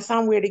going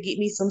somewhere to get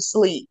me some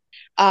sleep.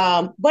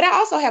 But I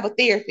also have a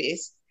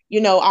therapist.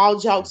 All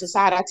jokes Yes.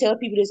 aside, I tell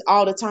people this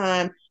all the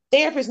time.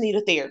 Therapists need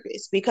a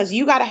therapist because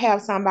you got to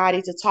have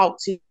somebody to talk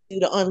to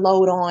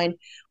unload on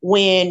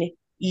when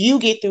you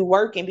get through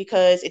working,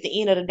 because at the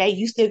end of the day,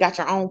 you still got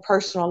your own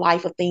personal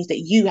life of things that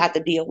you have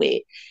to deal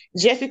with.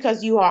 Just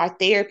because you are a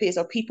therapist,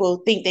 or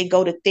people think they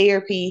go to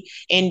therapy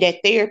and that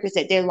therapist,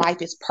 that their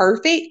life is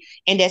perfect,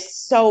 and that's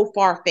so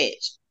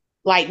far-fetched.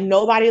 Like,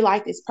 nobody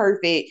life is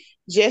perfect.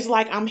 Just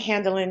like I'm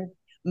handling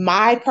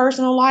my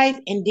personal life,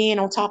 and then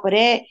on top of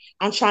that,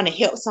 I'm trying to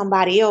help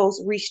somebody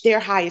else reach their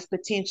highest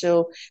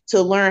potential,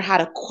 to learn how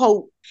to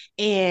cope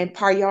and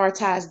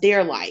prioritize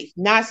their life.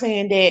 Not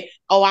saying that,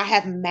 oh, I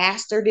have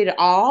mastered it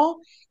all.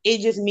 It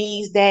just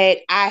means that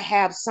I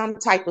have some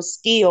type of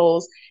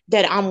skills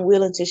that I'm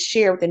willing to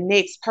share with the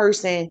next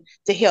person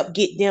to help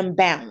get them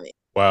balanced.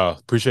 Wow,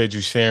 appreciate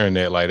you sharing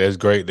that. Like, that's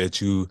great that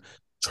you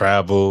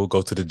travel,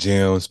 go to the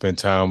gym, spend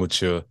time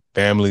with your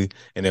family.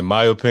 And in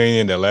my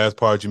opinion, that last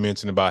part you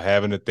mentioned about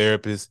having a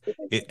therapist,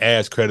 it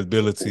adds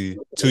credibility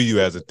to you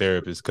as a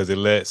therapist, because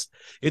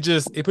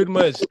it pretty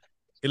much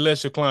it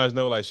lets your clients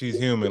know, like, she's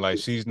human, like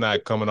she's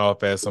not coming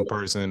off as some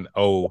person,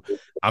 oh,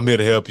 I'm here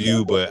to help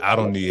you, but I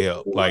don't need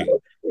help. Like,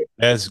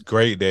 that's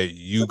great that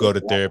you go to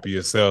therapy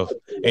yourself,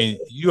 and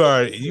you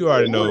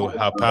already know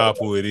how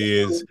powerful it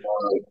is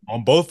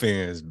on both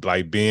ends,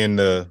 like being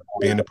the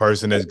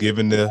person that's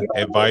giving the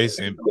advice,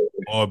 and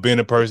or being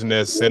the person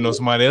that's sitting on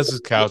somebody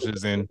else's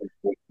couches and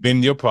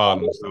bending your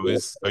problems.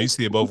 So you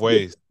see it both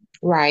ways.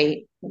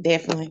 Right,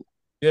 definitely.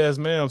 Yes,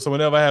 ma'am. So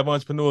whenever I have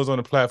entrepreneurs on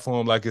the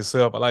platform like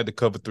yourself, I like to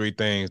cover three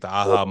things: the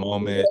aha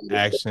moment,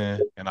 action,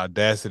 and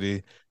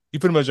audacity. You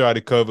pretty much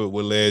already covered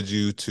what led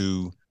you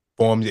to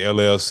form your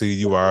LLC.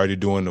 You were already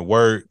doing the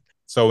work.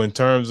 So in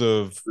terms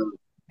of,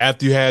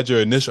 after you had your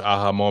initial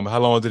aha moment,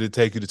 how long did it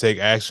take you to take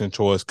action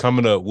towards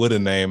coming up with a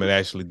name and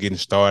actually getting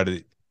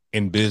started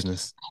in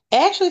business? It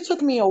actually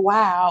took me a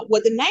while.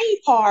 Well, the name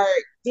part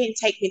didn't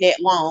take me that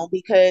long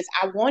because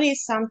I wanted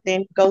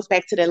something, goes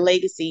back to the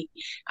legacy.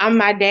 I'm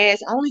my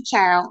dad's only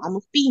child. I'm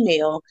a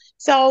female.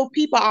 So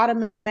people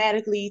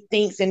automatically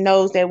thinks and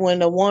knows that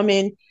when a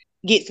woman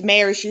gets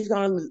married, she's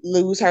going to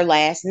lose her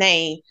last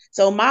name.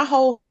 So my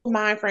whole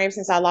mind frame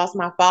since I lost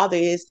my father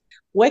is,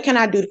 what can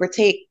I do to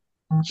protect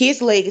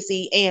his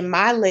legacy and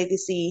my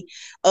legacy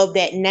of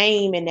that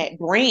name and that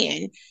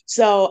brand?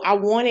 So I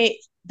wanted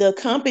the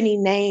company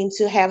name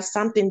to have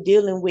something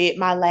dealing with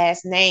my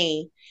last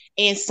name,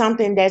 and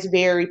something that's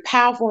very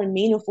powerful and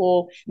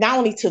meaningful, not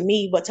only to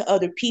me, but to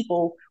other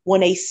people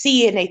when they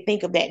see it and they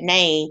think of that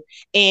name.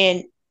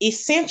 And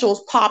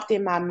essentials popped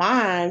in my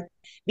mind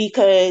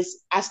because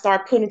I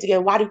start putting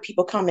together, why do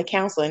people come to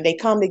counseling? They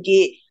come to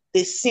get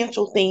the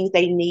essential things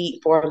they need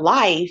for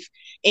life.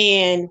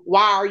 And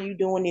why are you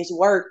doing this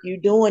work? You're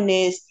doing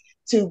this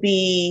to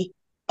be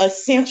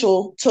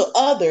essential to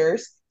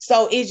others.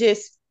 So it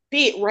just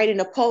fit right in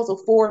the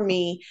puzzle for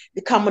me,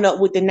 to coming up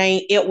with the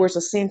name Edwards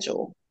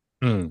Essential.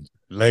 Hmm.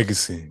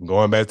 Legacy.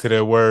 Going back to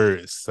that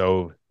word.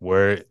 So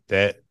word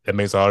that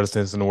makes all the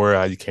sense in the world,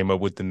 how you came up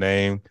with the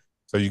name.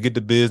 So you get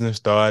the business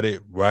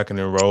started, rocking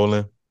and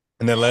rolling.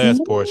 And the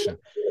last portion.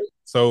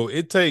 So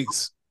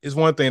it's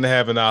one thing to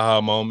have an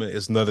aha moment.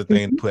 It's another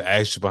thing to put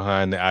action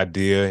behind the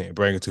idea and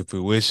bring it to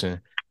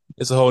fruition.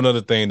 It's a whole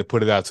nother thing to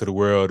put it out to the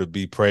world to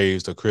be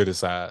praised or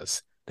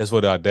criticized. That's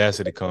where the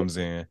audacity comes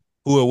in.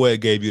 Who or what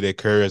gave you that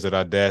courage, that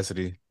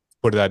audacity, to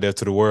put it out there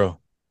to the world?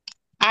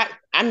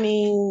 I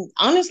mean,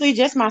 honestly,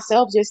 just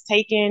myself, just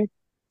taking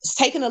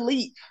a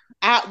leap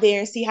out there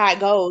and see how it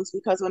goes.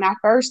 Because when I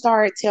first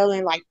started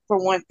telling, like, for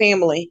one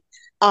family,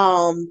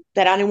 that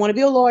I didn't want to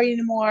be a lawyer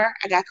anymore,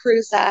 I got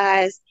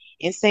criticized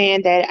and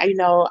saying that, I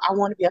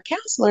want to be a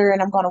counselor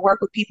and I'm going to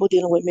work with people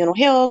dealing with mental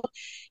health.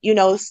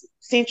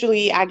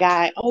 Essentially, I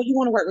got, oh, you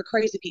want to work with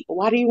crazy people?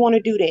 Why do you want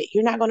to do that?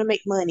 You're not going to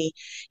make money.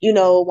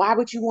 Why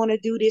would you want to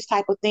do this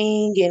type of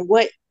thing? And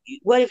what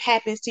if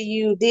happens to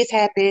you? This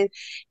happened.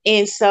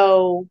 And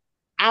so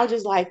I was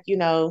just like,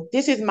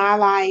 this is my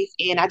life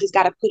and I just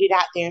got to put it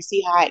out there and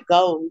see how it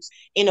goes.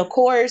 And of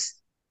course,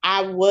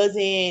 I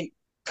wasn't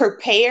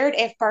prepared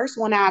at first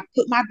when I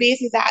put my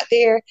business out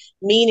there,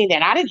 meaning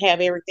that I didn't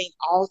have everything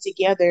all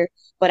together.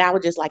 But I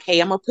was just like,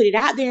 hey, I'm going to put it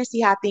out there and see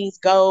how things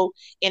go.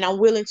 And I'm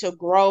willing to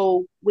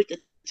grow with the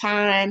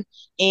time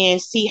and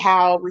see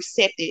how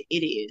receptive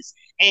it is.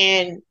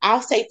 And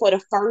I'll say for the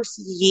first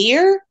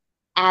year,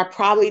 I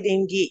probably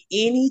didn't get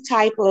any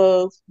type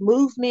of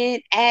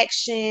movement,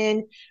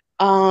 action,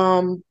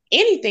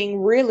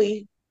 anything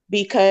really,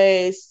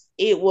 because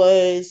it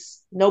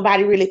was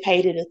nobody really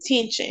paid it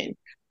attention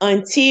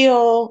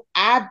until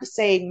I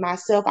say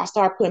myself, I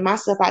started putting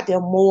myself out there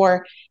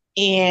more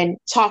and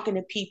talking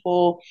to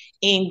people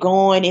and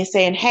going and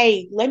saying,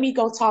 hey, let me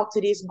go talk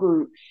to this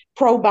group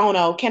pro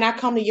bono. Can I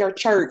come to your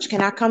church?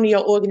 Can I come to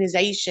your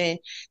organization?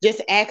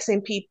 Just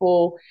asking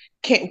people,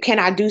 can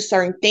I do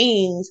certain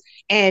things?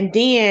 And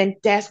then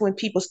that's when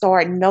people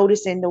start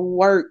noticing the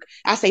work.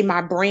 I say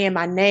my brand,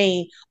 my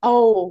name.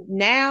 Oh,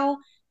 now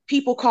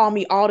people call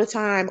me all the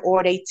time,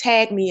 or they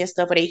tag me and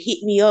stuff, or they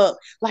hit me up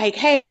like,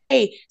 hey,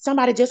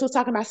 somebody just was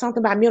talking about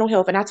something about mental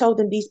health, and I told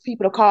them these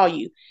people to call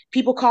you.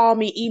 People call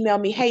me, email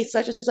me, hey,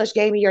 such and such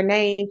gave me your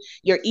name,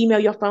 your email,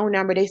 your phone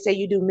number. They say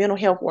you do mental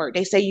health work.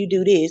 They say you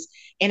do this.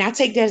 And I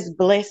take that as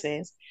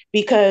blessings,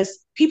 because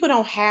people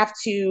don't have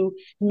to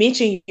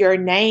mention your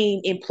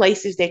name in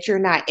places that you're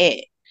not at.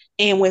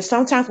 And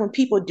sometimes when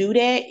people do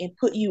that and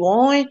put you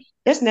on,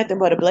 that's nothing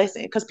but a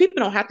blessing, because people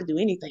don't have to do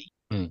anything.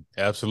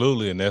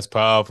 Absolutely, and that's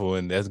powerful,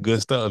 and that's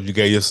good stuff. You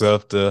gave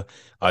yourself the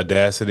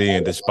audacity,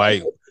 and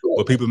despite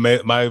what people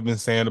might have been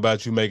saying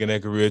about you making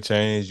that career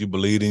change, you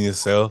believed in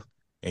yourself,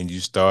 and you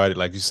started,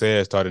 like you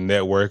said, started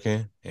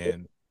networking,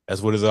 and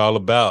that's what it's all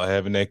about: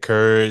 having that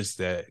courage,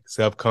 that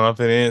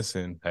self-confidence,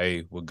 and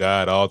hey, with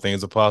God, all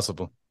things are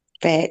possible.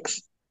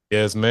 Facts.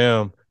 Yes,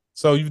 ma'am.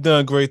 So you've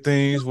done great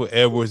things with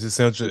Edwards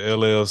Essential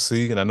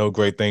LLC, and I know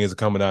great things are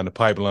coming down the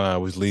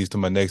pipeline, which leads to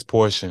my next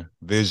portion,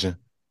 vision.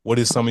 What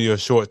is some of your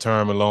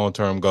short-term and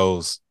long-term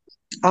goals?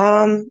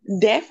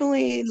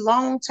 Definitely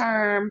long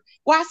term.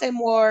 Well, I say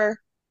more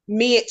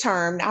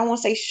midterm. I don't want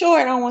to say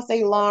short, I don't want to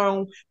say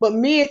long, but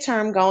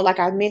midterm goal, like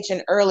I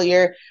mentioned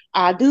earlier,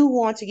 I do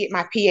want to get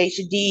my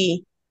PhD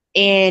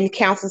in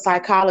counseling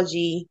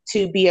psychology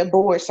to be a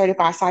board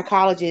certified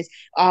psychologist.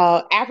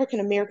 African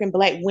American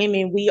Black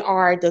women, we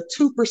are the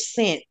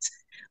 2%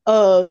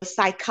 of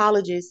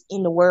psychologists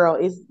in the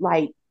world. Is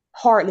like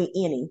hardly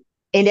any.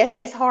 And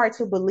that's hard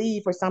to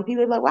believe for some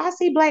people. Like, well, I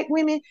see Black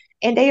women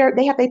and they have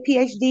their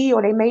PhD,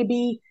 or they may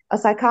be a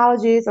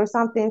psychologist or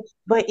something,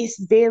 but it's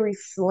very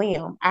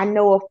slim. I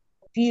know a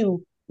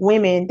few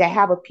women that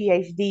have a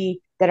PhD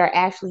that are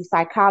actually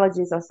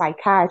psychologists or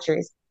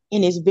psychiatrists,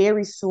 and it's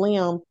very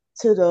slim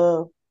to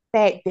the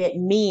fact that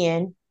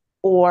men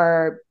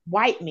or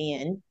white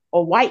men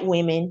or white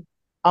women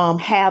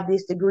have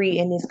this degree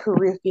in this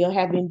career field,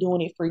 have been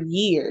doing it for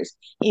years.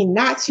 And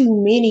not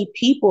too many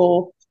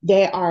people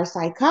that are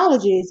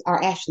psychologists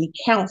are actually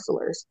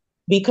counselors,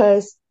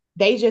 because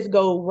they just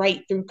go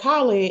right through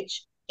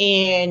college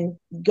and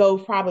go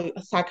probably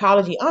a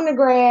psychology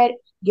undergrad,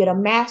 get a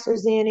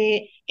master's in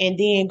it, and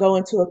then go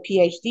into a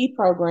PhD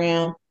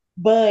program.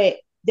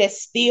 But that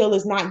still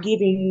is not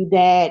giving you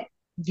that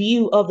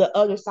view of the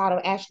other side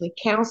of actually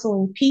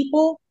counseling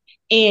people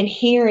and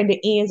hearing the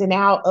ins and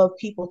out of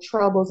people's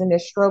troubles and their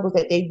struggles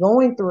that they're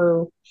going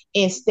through,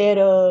 instead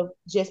of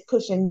just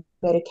pushing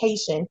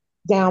medication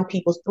down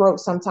people's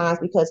throats sometimes,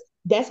 because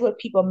that's what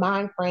people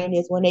mind frame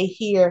is when they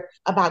hear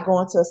about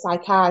going to a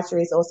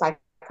psychiatrist or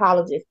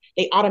psychologist.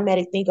 They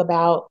automatically think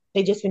about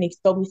they just going to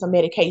throw me some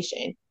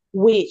medication,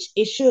 which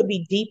it should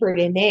be deeper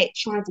than that,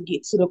 trying to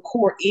get to the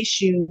core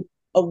issue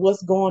of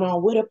what's going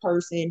on with a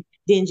person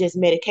than just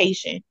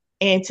medication.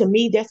 And to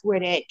me, that's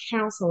where that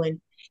counseling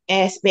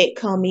aspect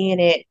come in,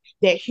 at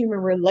that human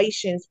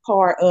relations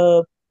part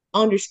of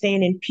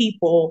understanding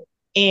people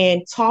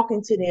and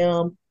talking to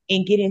them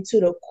and getting to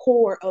the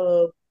core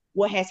of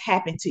what has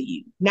happened to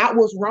you, not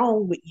what's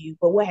wrong with you,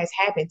 but what has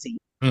happened to you.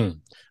 Hmm.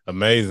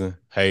 Amazing.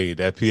 Hey,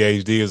 that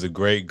PhD is a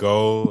great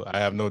goal. I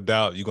have no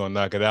doubt you're gonna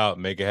knock it out,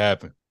 make it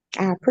happen.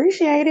 I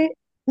appreciate it.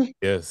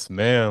 Yes,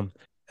 ma'am.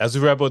 As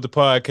we wrap up the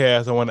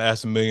podcast, I want to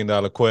ask $1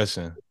 million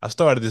question. I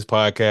started this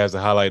podcast to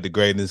highlight the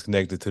greatness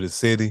connected to the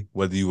city,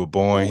 whether you were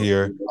born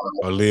here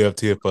or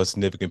lived here for a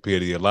significant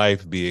period of your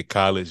life, be it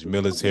college,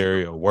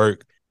 military, or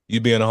work. You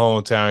being a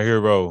hometown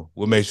hero,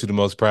 what makes you the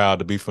most proud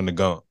to be from the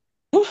Gump?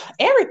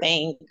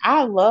 Everything.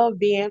 I love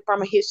being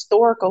from a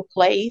historical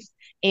place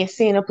and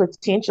seeing the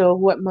potential of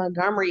what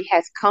Montgomery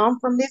has come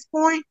from this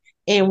point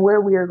and where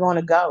we are going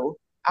to go.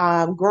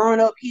 Growing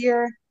up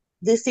here,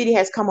 this city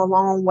has come a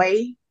long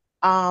way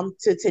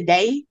to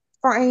today.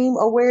 Frame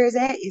of where it's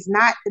at is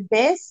not the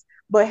best,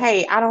 but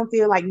hey, I don't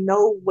feel like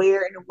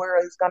nowhere in the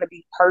world is going to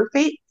be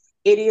perfect.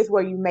 It is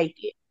where you make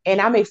it. And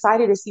I'm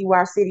excited to see where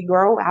our city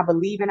grow. I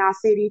believe in our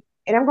city,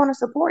 and I'm going to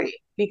support it,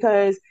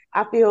 because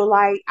I feel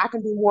like I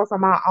can do more for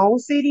my own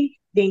city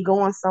than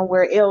going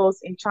somewhere else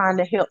and trying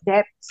to help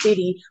that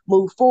city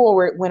move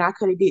forward when I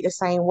could have did the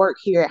same work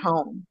here at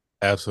home.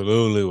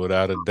 Absolutely,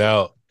 without a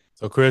doubt.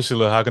 So,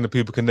 Krishula, how can the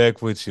people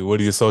connect with you? What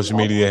are your social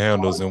media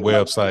handles and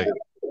website?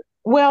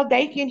 Well,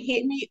 they can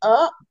hit me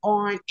up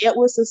on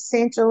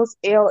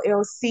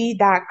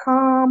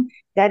edwardsessentialsllc.com.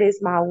 That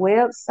is my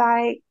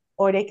website.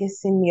 Or they can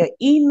send me an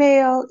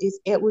email. It's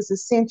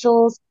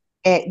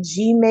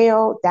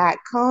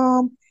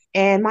edwardsessentials@gmail.com.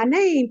 And my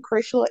name,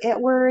 Krishula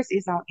Edwards,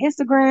 is on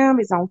Instagram,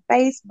 is on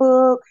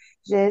Facebook.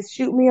 Just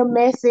shoot me a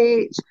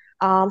message,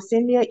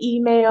 send me an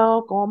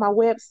email, go on my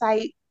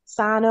website,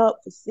 sign up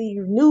to see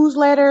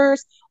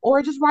newsletters,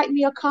 or just write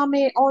me a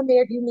comment on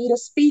there if you need a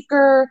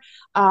speaker,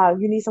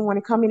 you need someone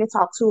to come in and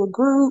talk to a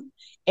group.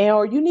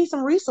 or you need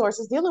some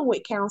resources dealing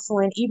with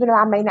counseling, even though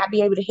I may not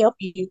be able to help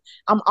you,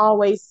 I'm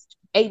always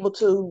able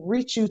to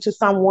reach you to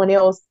someone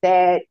else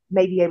that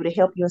may be able to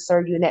help you and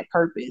serve you in that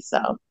purpose.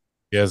 So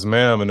Yes,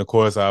 ma'am. And of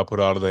course, I'll put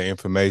all of the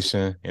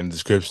information in the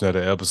description of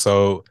the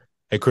episode.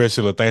 Hey,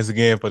 Krishula, thanks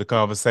again for the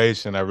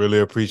conversation. I really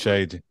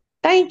appreciate you.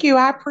 thank you.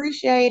 I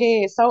appreciate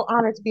it. So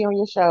honored to be on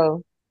your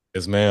show.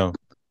 Yes, ma'am.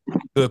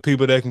 Good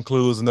people, that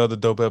concludes another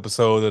dope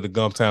episode of the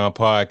Gumptown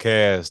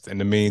Podcast. In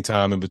the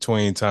meantime, in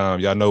between time,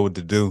 y'all know what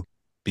to do.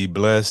 Be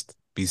blessed,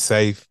 be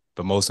safe,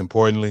 but most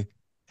importantly,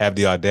 have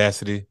the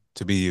audacity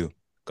to be you.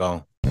 Go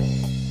on.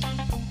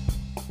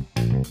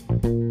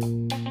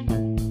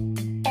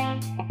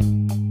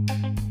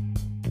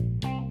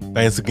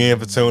 Thanks again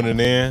for tuning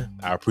in.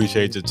 I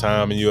appreciate your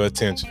time and your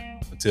attention.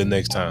 Until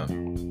next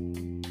time.